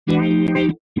Hi,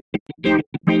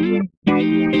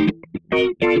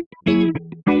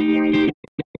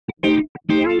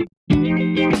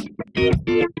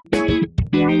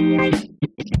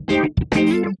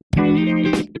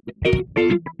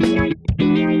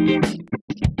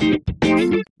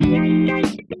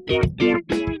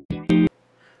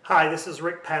 this is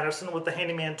Rick Patterson with the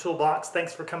Handyman Toolbox.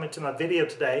 Thanks for coming to my video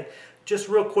today. Just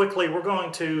real quickly, we're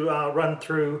going to run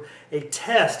through a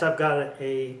test. I've got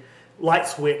a light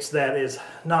switch that is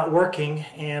not working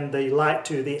and the light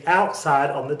to the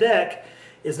outside on the deck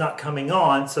is not coming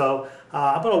on. So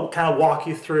I'm going to kind of walk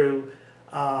you through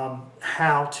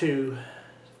how to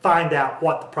find out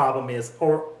what the problem is,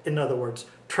 or in other words,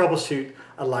 troubleshoot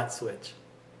a light switch.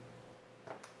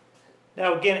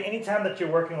 Now again, anytime that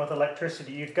you're working with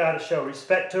electricity, you've got to show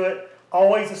respect to it.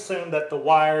 Always assume that the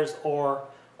wires are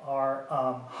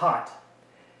hot.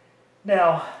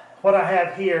 Now, what I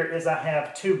have here is I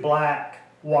have two black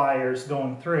wires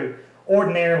going through.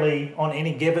 Ordinarily, on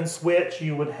any given switch,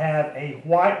 you would have a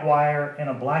white wire and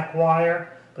a black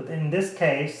wire, but in this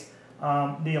case,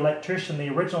 the electrician, the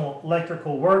original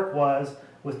electrical work was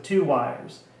with two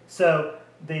wires. So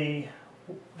the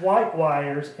white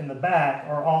wires in the back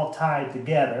are all tied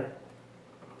together,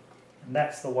 and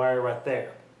that's the wire right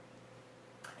there.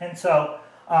 And so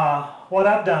what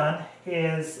I've done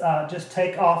is just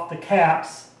take off the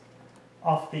caps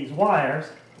off these wires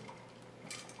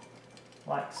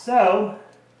like so,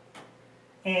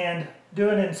 and do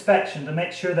an inspection to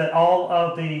make sure that all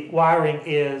of the wiring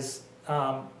is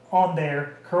on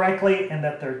there correctly and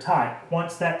that they're tight.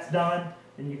 Once that's done,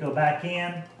 then you go back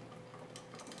in,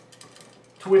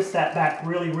 twist that back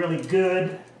really, really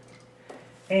good,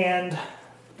 and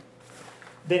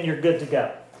then you're good to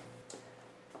go.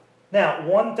 Now,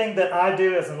 one thing that I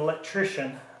do as an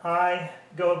electrician, I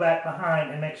go back behind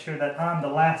and make sure that I'm the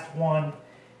last one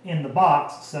in the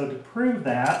box. So to prove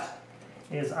that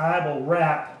is I will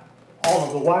wrap all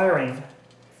of the wiring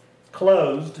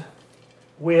closed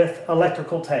with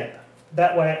electrical tape.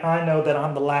 That way I know that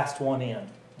I'm the last one in,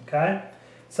 okay?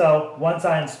 So once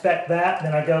I inspect that,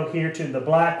 then I go here to the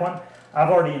black one. I've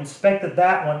already inspected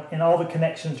that one and all the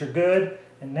connections are good.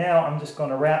 And now I'm just going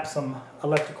to wrap some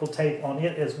electrical tape on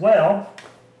it as well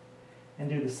and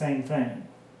do the same thing.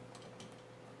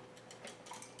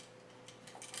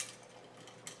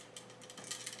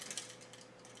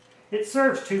 It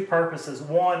serves two purposes.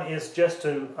 One is just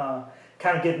to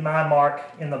kind of get my mark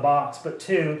in the box, but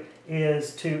two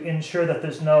is to ensure that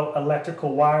there's no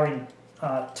electrical wiring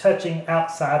touching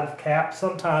outside of cap.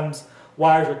 Sometimes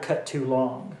wires are cut too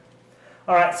long.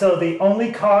 Alright, so the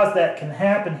only cause that can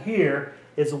happen here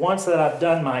is once that I've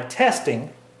done my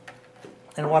testing,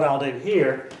 and what I'll do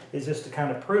here is just to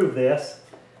kind of prove this.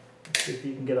 Let's see if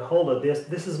you can get a hold of this.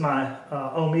 This is my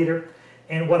ohmmeter,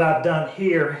 and what I've done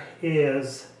here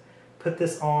is put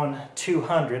this on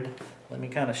 200. Let me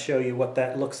kind of show you what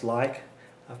that looks like.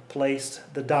 I've placed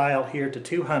the dial here to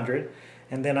 200,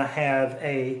 and then I have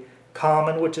a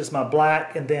common, which is my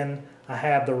black, and then I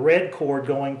have the red cord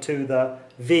going to the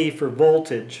V for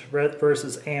voltage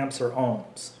versus amps or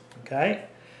ohms. Okay?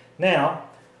 Now,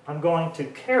 I'm going to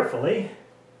carefully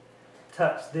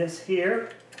touch this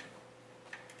here,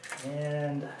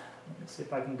 and let me see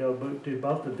if I can do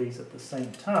both of these at the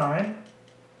same time.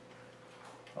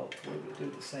 Hopefully we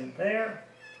do the same there.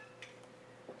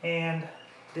 And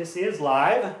this is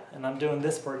live, and I'm doing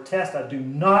this for a test. I do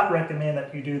not recommend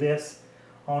that you do this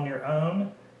on your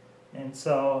own, and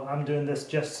so I'm doing this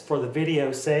just for the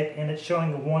video's sake, and it's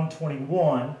showing the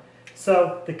 121.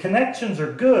 So the connections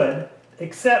are good,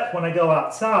 except when I go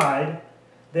outside,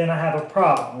 then I have a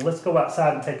problem. Let's go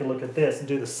outside and take a look at this and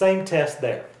do the same test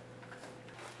there.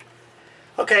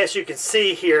 Okay, as you can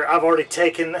see here, I've already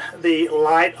taken the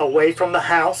light away from the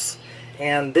house,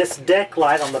 and this deck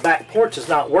light on the back porch is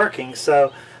not working.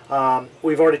 So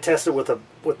we've already tested with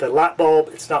the light bulb.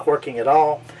 It's not working at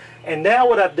all. And now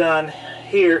what I've done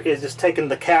here is just taken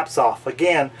the caps off.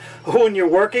 Again, when you're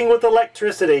working with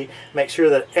electricity, make sure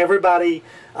that everybody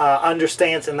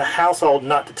understands in the household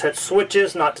not to touch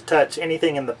switches, not to touch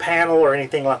anything in the panel or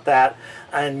anything like that,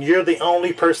 and you're the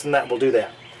only person that will do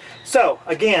that. So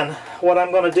again, what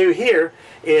I'm going to do here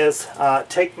is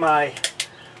take my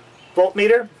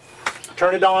voltmeter,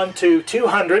 turn it on to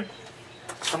 200.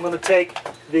 I'm going to take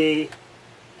the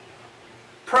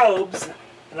probes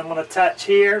and I'm going to touch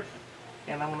here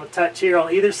and I'm going to touch here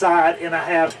on either side, and I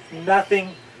have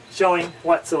nothing showing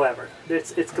whatsoever.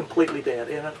 It's completely dead,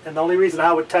 and the only reason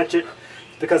I would touch it is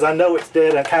because I know it's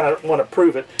dead and I kind of want to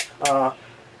prove it.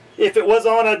 If it was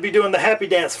on, I'd be doing the happy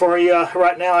dance for you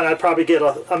right now, and I'd probably get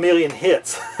a million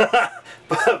hits.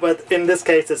 but in this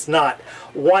case it's not.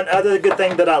 One other good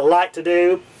thing that I like to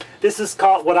do, this is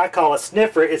called what I call a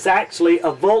sniffer. It's actually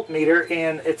a voltmeter,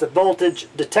 and it's a voltage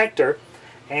detector,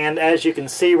 and as you can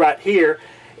see right here,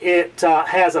 it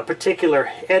has a particular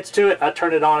edge to it. I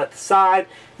turn it on at the side.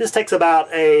 This takes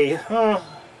about a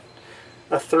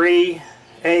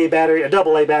 3A battery, a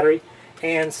AA battery,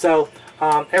 and so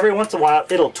every once in a while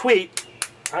it'll tweet.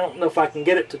 I don't know if I can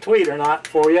get it to tweet or not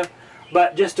for you,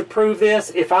 but just to prove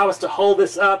this, if I was to hold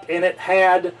this up and it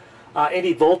had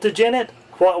any voltage in it,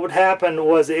 what would happen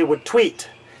was it would tweet,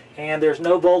 and there's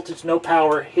no voltage, no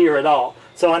power here at all.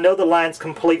 So I know the line's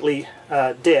completely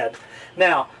dead.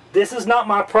 Now, this is not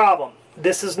my problem.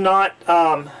 This is not,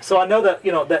 so I know that,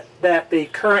 you know, that the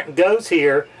current goes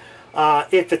here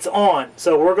if it's on.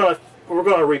 So we're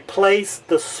gonna replace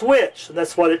the switch.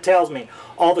 That's what it tells me.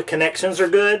 All the connections are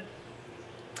good.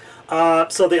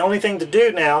 So the only thing to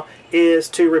do now is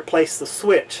to replace the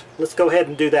switch. Let's go ahead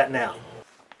and do that now.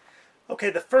 Okay,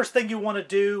 the first thing you want to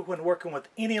do when working with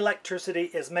any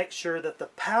electricity is make sure that the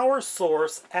power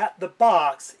source at the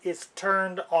box is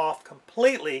turned off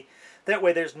completely. That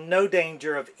way there's no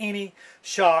danger of any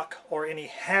shock or any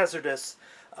hazardous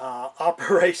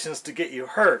operations to get you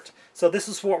hurt. So this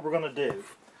is what we're going to do.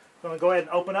 We're going to go ahead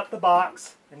and open up the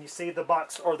box, and you see the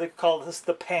box, or they call this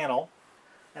the panel.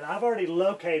 And I've already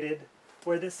located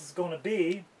where this is going to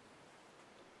be.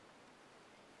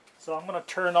 So I'm going to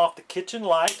turn off the kitchen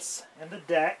lights and the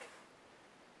deck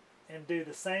and do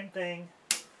the same thing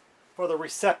for the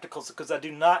receptacles, because I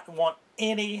do not want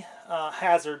any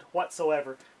hazard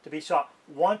whatsoever to be shot.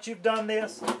 Once you've done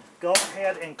this, go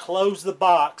ahead and close the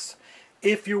box.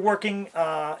 If you're working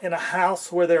in a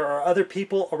house where there are other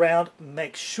people around,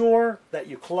 make sure that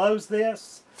you close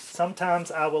this.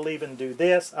 Sometimes I will even do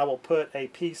this. I will put a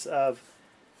piece of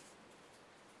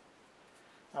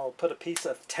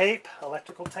tape,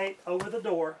 electrical tape, over the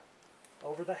door,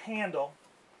 over the handle.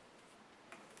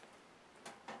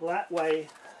 That way,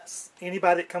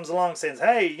 anybody that comes along says,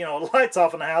 hey, you know, the light's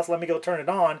off in the house, let me go turn it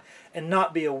on, and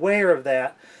not be aware of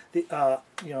that. You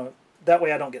know, that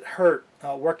way I don't get hurt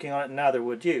working on it, and neither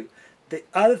would you. The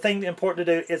other thing important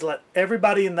to do is let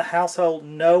everybody in the household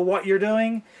know what you're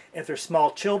doing. If there's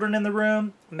small children in the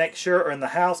room, make sure, or in the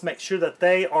house, make sure that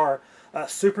they are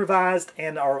supervised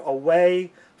and are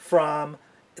away from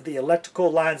the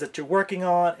electrical lines that you're working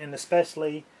on, and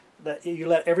especially that you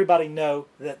let everybody know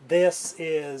that this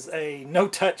is a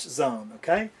no-touch zone,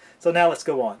 okay? So now let's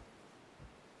go on.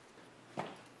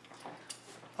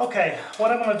 Okay,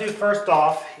 what I'm going to do first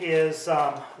off is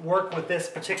work with this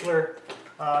particular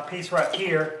piece right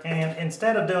here, and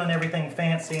instead of doing everything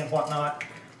fancy and whatnot,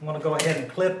 I'm going to go ahead and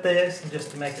clip this, and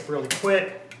just to make it really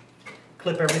quick,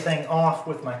 clip everything off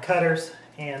with my cutters.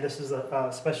 And this is a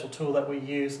special tool that we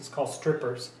use. It's called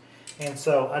strippers. And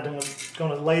so I'm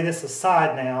going to lay this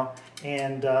aside now,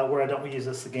 and where I don't use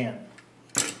this again.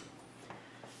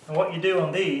 And what you do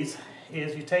on these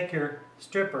is you take your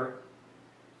stripper,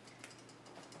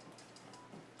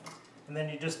 and then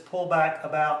you just pull back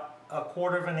about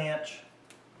 1/4 of an inch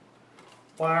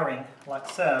wiring, like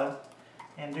so,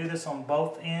 and do this on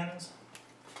both ends.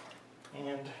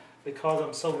 And because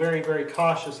I'm so very, very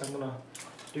cautious, I'm going to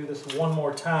do this one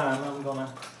more time. I'm going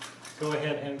to go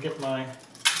ahead and get my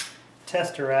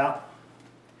tester out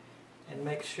and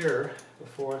make sure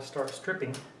before I start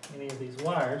stripping any of these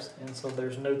wires, and so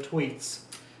there's no tweets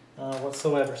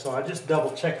whatsoever. So I just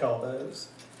double check all those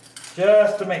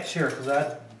just to make sure, because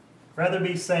I'd rather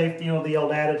be safe. You know the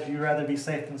old adage, you'd rather be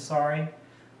safe than sorry.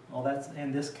 Well, that's,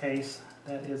 in this case,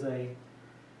 that is a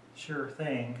sure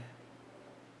thing.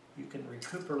 You can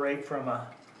recuperate from a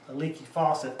leaky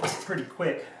faucet pretty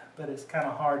quick, but it's kind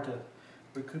of hard to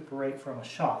recuperate from a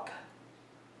shock.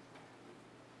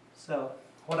 So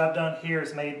what I've done here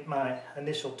is made my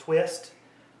initial twist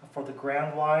for the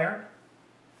ground wire,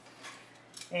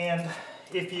 and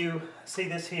if you see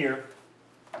this here,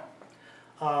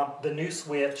 the new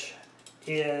switch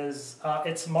is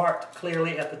it's marked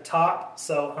clearly at the top,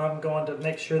 so I'm going to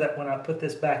make sure that when I put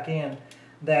this back in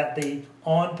that the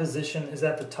on position is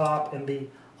at the top and the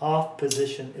off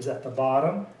position is at the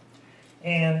bottom.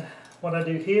 And what I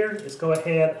do here is go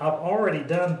ahead, I've already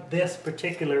done this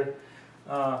particular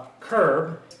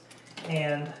curve,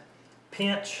 and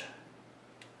pinch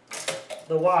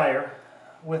the wire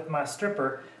with my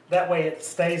stripper. That way it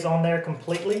stays on there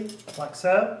completely, like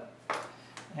so.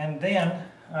 And then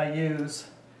I use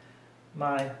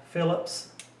my Phillips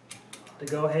to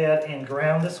go ahead and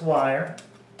ground this wire,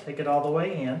 take it all the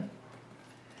way in.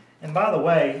 And by the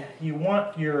way, you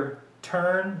want your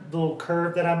turn, the little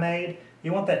curve that I made,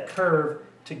 you want that curve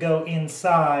to go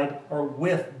inside or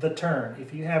with the turn.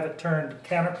 If you have it turned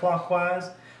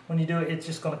counterclockwise, when you do it, it's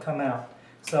just going to come out.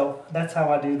 So that's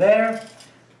how I do there.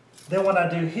 Then what I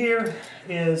do here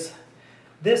is,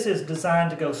 this is designed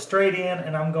to go straight in,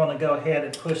 and I'm going to go ahead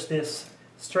and push this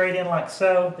straight in like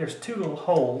so. There's two little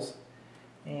holes,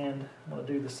 and I'm going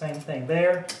to do the same thing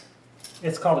there.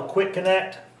 It's called a quick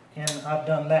connect, and I've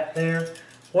done that there.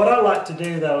 What I like to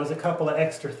do though is a couple of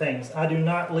extra things. I do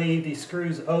not leave these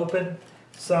screws open.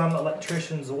 Some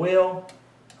electricians will.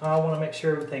 I want to make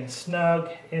sure everything's snug,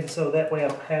 and so that way I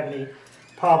don't have any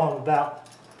problem about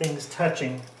things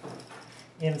touching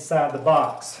inside the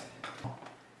box.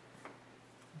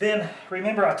 Then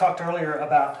remember I talked earlier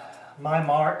about my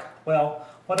mark. Well,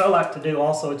 what I like to do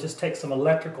also is just take some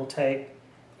electrical tape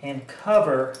and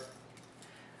cover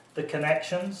the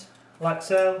connections like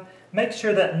so. Make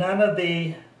sure that none of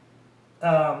the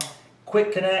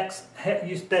quick connects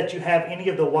that you have any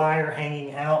of the wire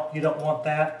hanging out. You don't want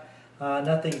that.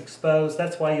 Nothing exposed.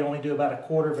 That's why you only do about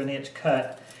 1/4 of an inch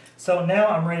cut. So now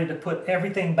I'm ready to put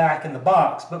everything back in the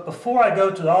box. But before I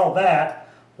go to all that,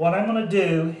 what I'm going to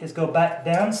do is go back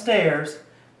downstairs,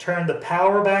 turn the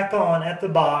power back on at the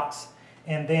box,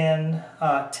 and then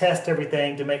test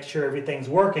everything to make sure everything's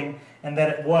working and that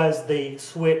it was the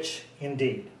switch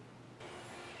indeed.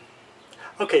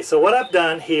 Okay, so what I've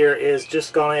done here is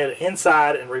just gone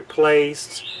inside and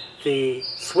replaced the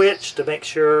switch to make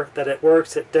sure that it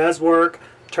works. It does work.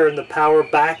 Turn the power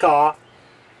back off.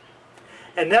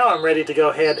 And now I'm ready to go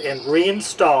ahead and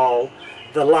reinstall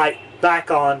the light back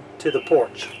on to the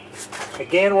porch.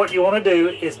 Again, what you want to do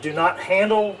is do not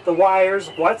handle the wires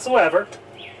whatsoever.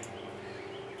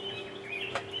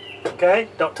 Okay,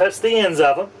 don't touch the ends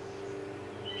of them.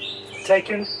 Take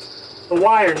the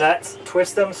wire nuts,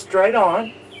 twist them straight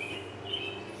on.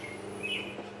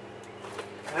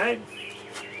 Okay,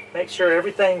 make sure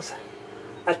everything's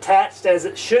attached as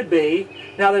it should be.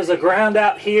 Now there's a ground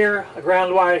out here, a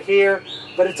ground wire here,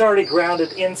 but it's already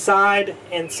grounded inside,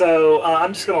 and so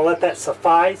I'm just going to let that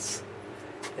suffice.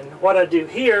 And what I do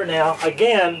here now,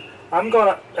 again, I'm going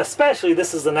to, especially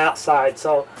this is an outside,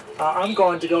 so I'm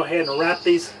going to go ahead and wrap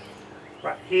these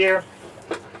right here.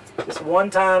 Just one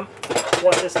time,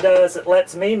 what this does, it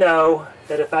lets me know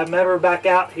that if I'm ever back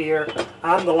out here,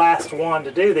 I'm the last one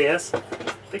to do this,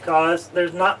 because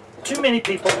there's not too many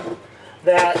people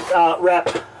that wrap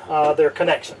their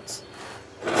connections.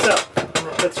 So I'm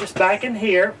going to put this back in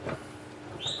here,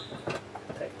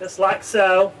 take this like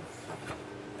so,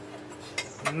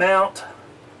 mount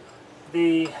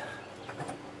the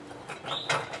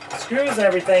screws and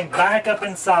everything back up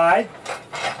inside,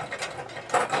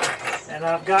 and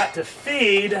I've got to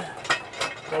feed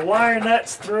the wire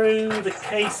nuts through the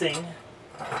casing.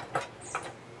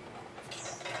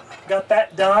 Got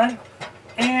that done,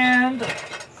 and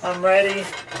I'm ready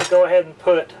to go ahead and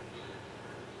put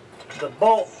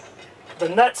the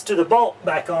nuts to the bolt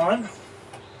back on.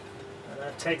 And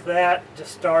I take that,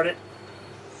 just start it.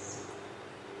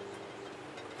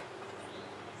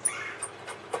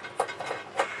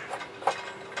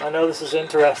 I know this is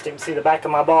interesting to see the back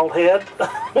of my bald head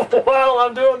while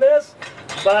I'm doing this,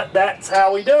 but that's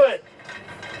how we do it.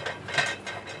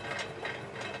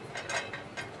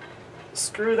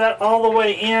 Screw that all the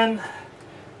way in,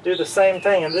 do the same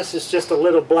thing, and this is just a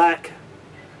little black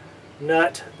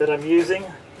nut that I'm using.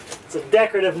 It's a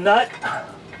decorative nut.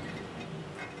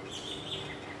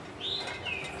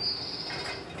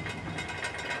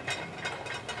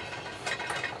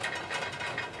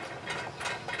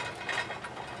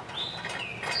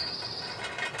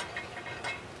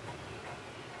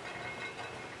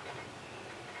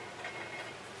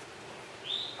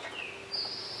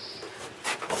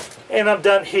 And I'm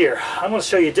done here. I'm going to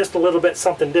show you just a little bit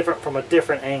something different from a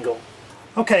different angle.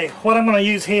 Okay, what I'm going to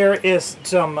use here is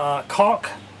some caulk.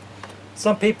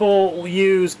 Some people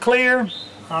use clear.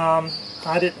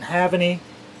 I didn't have any.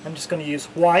 I'm just going to use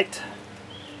white.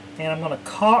 And I'm going to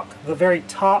caulk the very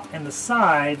top and the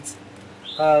sides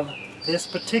of this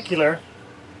particular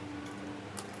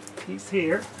piece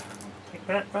here. Take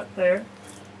that right there.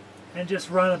 And just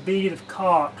run a bead of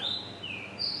caulk.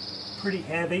 Pretty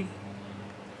heavy.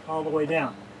 All the way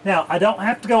down. Now I don't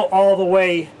have to go all the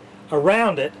way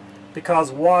around it because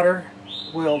water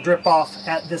will drip off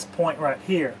at this point right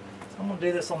here. So I'm going to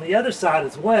do this on the other side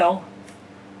as well.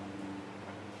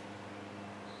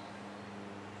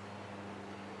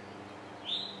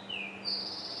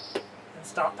 And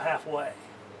stop halfway.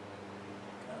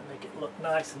 Kind of make it look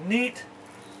nice and neat.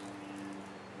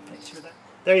 Make sure that.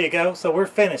 There you go. So we're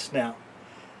finished now.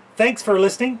 Thanks for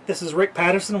listening. This is Rick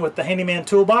Patterson with the Handyman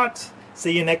Toolbox.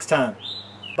 See you next time.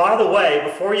 By the way,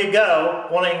 before you go,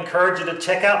 I want to encourage you to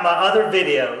check out my other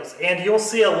videos, and you'll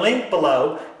see a link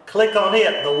below. Click on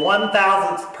it. The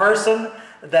 1,000th person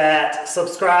that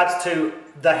subscribes to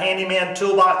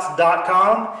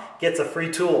thehandymantoolbox.com gets a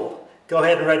free tool. Go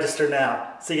ahead and register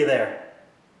now. See you there.